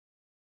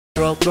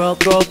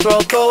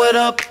throw it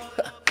up.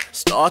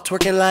 Start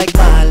twerking like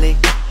Miley.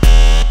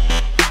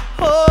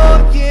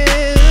 Oh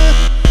yeah,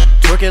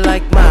 twerking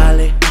like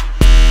Miley.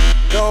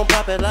 Don't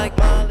pop it like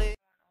Miley.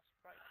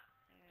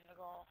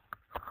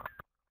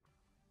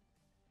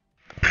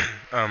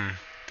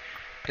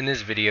 In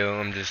this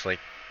video, I'm just like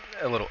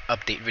a little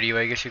update video,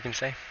 I guess you can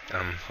say.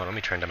 Hold on, let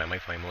me turn down my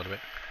mic volume a little bit.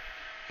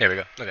 There we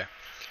go. Okay,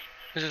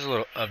 this is a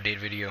little update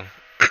video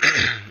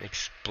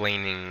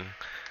explaining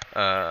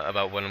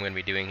about what I'm going to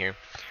be doing here.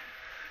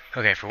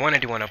 Okay, for one, I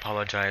do want to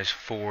apologize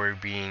for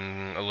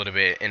being a little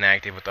bit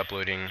inactive with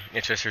uploading.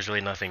 It's just there's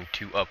really nothing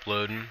to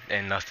upload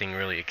and nothing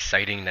really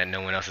exciting that no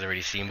one else has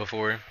already seen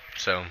before.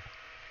 So,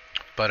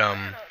 but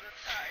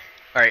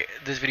alright,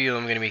 this video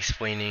I'm going to be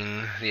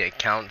explaining the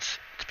accounts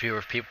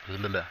for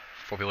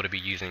people to be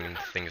using and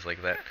things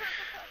like that.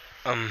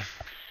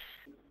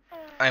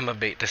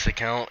 SSAbate, this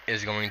account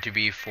is going to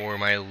be for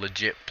my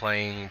legit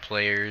playing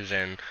players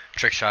and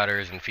trick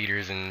shotters and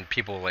feeders and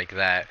people like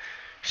that.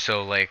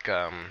 So like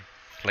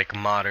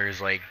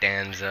modders like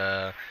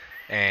Danza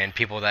and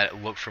people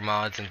that look for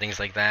mods and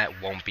things like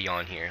that won't be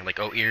on here. Like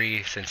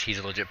O'Eary, since he's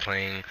a legit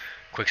playing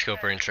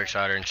quickscoper and trick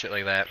shotter and shit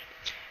like that.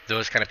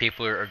 Those kind of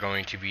people are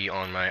going to be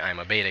on my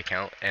SSAbate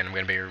account, and I'm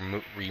going to be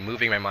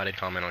removing my modded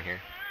comment on here.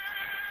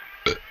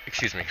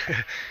 Excuse me.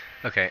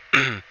 Okay.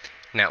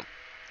 Now,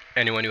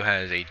 anyone who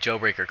has a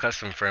Jailbroken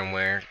custom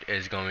firmware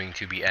is going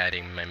to be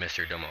adding my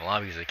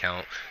MrDomoLobbies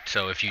account.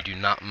 So if you do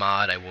not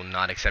mod, I will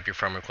not accept your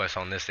friend request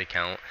on this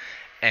account.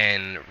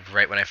 And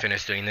right when I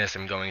finish doing this,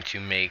 I'm going to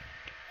make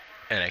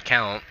an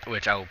account,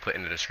 which I will put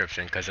in the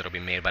description because it'll be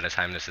made by the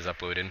time this is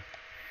uploaded.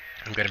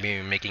 I'm going to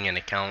be making an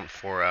account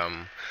for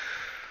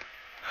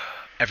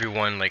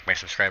everyone, like my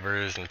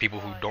subscribers and people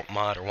who don't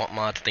mod or want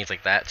mods, things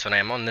like that. So when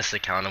I'm on this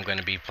account, I'm going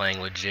to be playing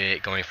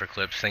legit, going for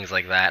clips, things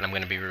like that. And I'm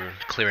going to be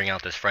clearing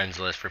out this friends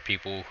list for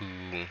people who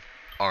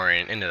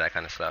aren't into that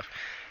kind of stuff.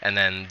 And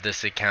then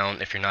this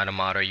account, if you're not a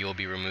modder, you will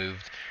be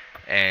removed,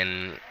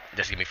 and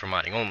this is going to be for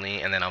modding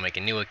only. And then I'll make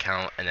a new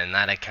account, and then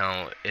that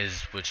account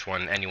is which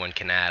one anyone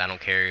can add. I don't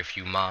care if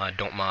you mod,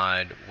 don't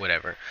mod,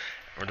 whatever.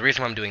 The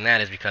reason why I'm doing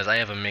that is because I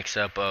have a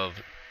mix-up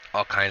of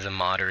all kinds of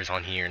modders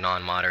on here,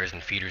 non-modders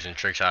and feeders and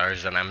trick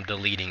shotters, and I'm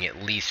deleting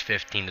at least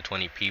 15 to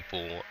 20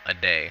 people a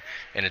day,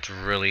 and it's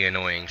really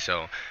annoying.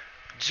 So I'm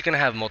just gonna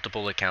have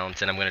multiple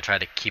accounts, and I'm gonna try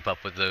to keep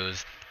up with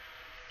those,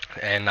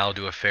 and I'll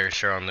do a fair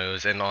share on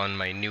those. And on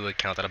my new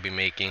account that I'll be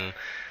making,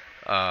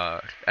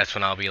 that's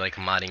when I'll be like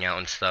modding out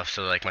and stuff.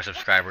 So like my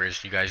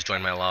subscribers, you guys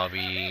join my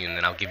lobby, and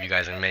then I'll give you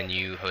guys a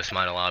menu, host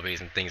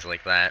MrDomoLobbies and things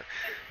like that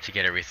to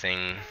get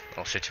everything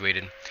all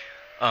situated.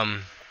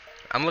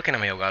 I'm looking at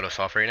my Elgato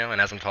software right now, and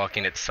as I'm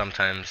talking, it's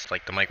sometimes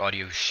like the mic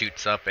audio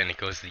shoots up and it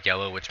goes to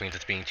yellow, which means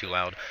it's being too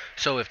loud.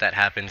 So if that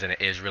happens and it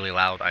is really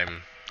loud,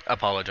 I'm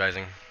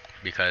apologizing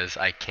because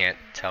I can't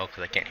tell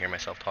because I can't hear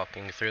myself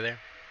talking through there.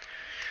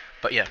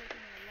 But yeah,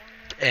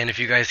 and if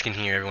you guys can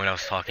hear everyone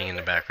else talking in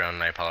the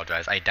background, I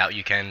apologize. I doubt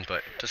you can,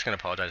 but just gonna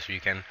apologize if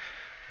you can.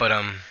 But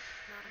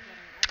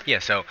yeah,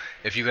 so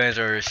if you guys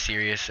are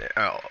serious,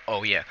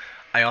 oh yeah,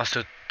 I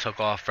also took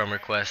off from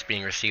requests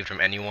being received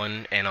from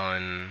anyone, and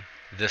on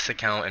this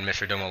account and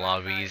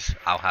MrDomoLobbies,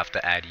 I'll have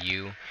to add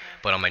you.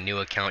 But on my new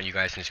account, you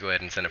guys can just go ahead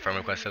and send a friend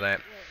request to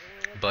that.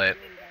 But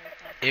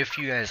if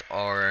you guys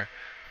are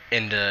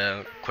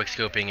into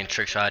quickscoping and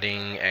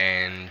trickshotting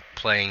and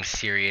playing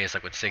serious,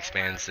 like with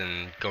six-mans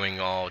and going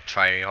all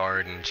try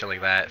hard and shit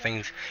like that,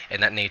 things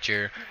in that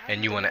nature,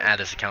 and you want to add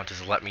this account,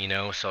 just let me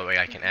know so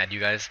I can add you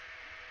guys.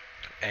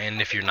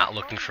 And if you're not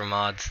looking for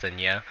mods, then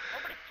yeah.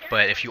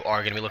 But if you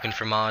are going to be looking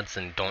for mods,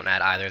 then don't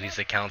add either of these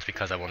accounts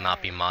because I will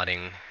not be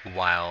modding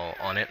while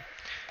on it.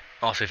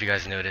 Also, if you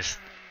guys noticed,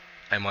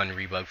 I'm on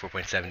Rebug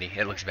 4.70.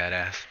 It looks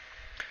badass.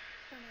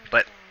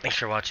 But thanks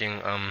for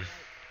watching.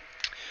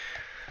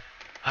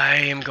 I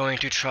am going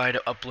to try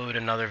to upload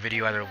another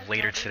video either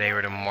later today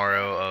or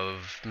tomorrow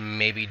of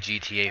maybe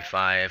GTA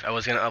 5. I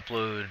was going to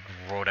upload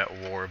World at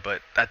War,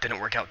 but that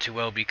didn't work out too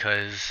well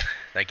because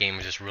that game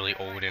is just really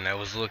old, and I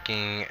was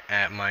looking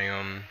at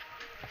my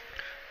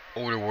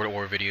older World at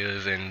War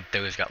videos, and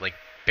those got like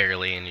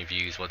barely any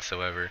views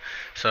whatsoever,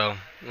 so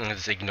I'm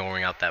just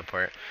ignoring out that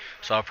part.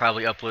 So I'll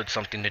probably upload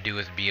something to do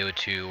with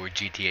BO2 or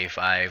GTA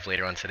 5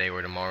 later on today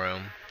or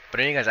tomorrow. But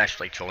I know you guys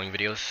actually like trolling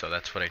videos, so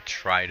that's what I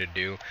try to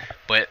do,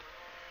 but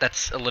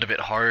that's a little bit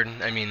hard.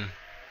 I mean,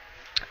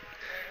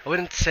 I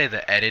wouldn't say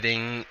the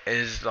editing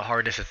is the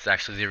hardest, it's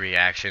actually the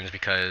reactions,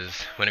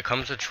 because when it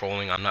comes to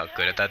trolling, I'm not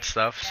good at that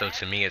stuff, so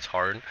to me it's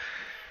hard.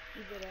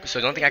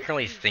 So the only thing I can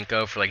really think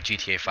of for like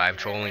GTA 5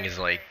 trolling is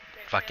like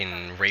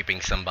fucking raping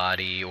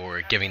somebody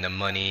or giving them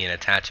money and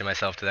attaching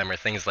myself to them or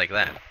things like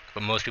that.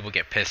 But most people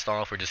get pissed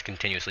off or just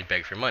continuously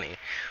beg for money.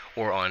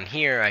 Or on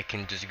here, I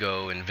can just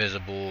go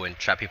invisible and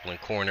trap people in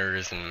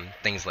corners and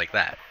things like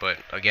that. But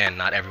again,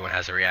 not everyone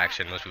has a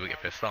reaction. Most people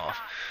get pissed off.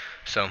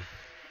 So,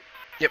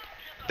 yep.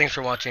 Thanks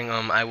for watching.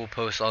 I will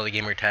post all the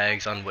gamer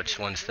tags on which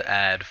ones to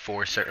add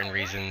for certain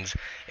reasons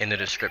in the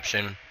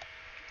description.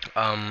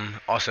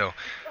 Also,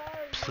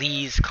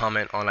 please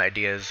comment on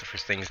ideas for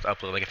things to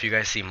upload. Like if you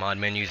guys see mod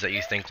menus that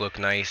you think look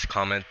nice,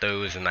 comment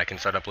those and I can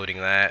start uploading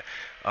that.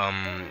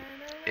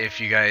 If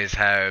you guys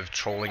have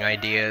trolling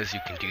ideas, you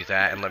can do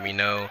that and let me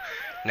know.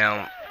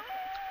 Now,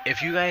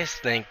 if you guys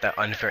think that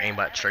unfair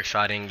aimbot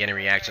trickshotting, getting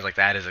reactions like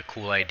that is a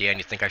cool idea and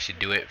you think I should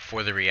do it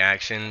for the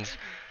reactions,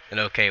 then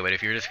okay, but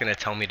if you're just going to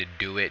tell me to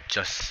do it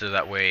just so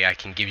that way I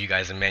can give you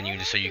guys a menu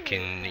just so you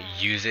can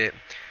use it,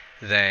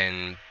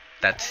 then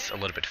that's a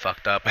little bit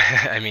fucked up.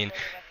 I mean,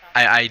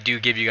 I do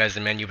give you guys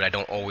the menu, but I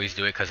don't always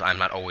do it because I'm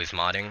not always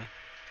modding.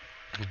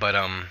 But,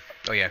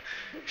 oh yeah,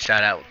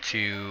 shout out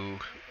to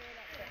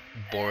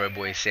Bora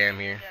Boy Sam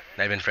here.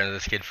 I've been friends with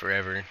this kid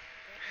forever.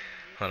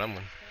 Hold on, I'm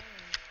gonna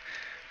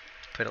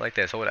put it like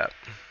this, hold up.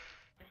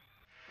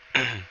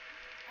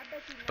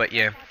 But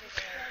yeah.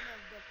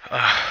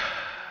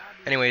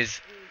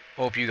 Anyways,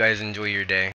 hope you guys enjoy your day.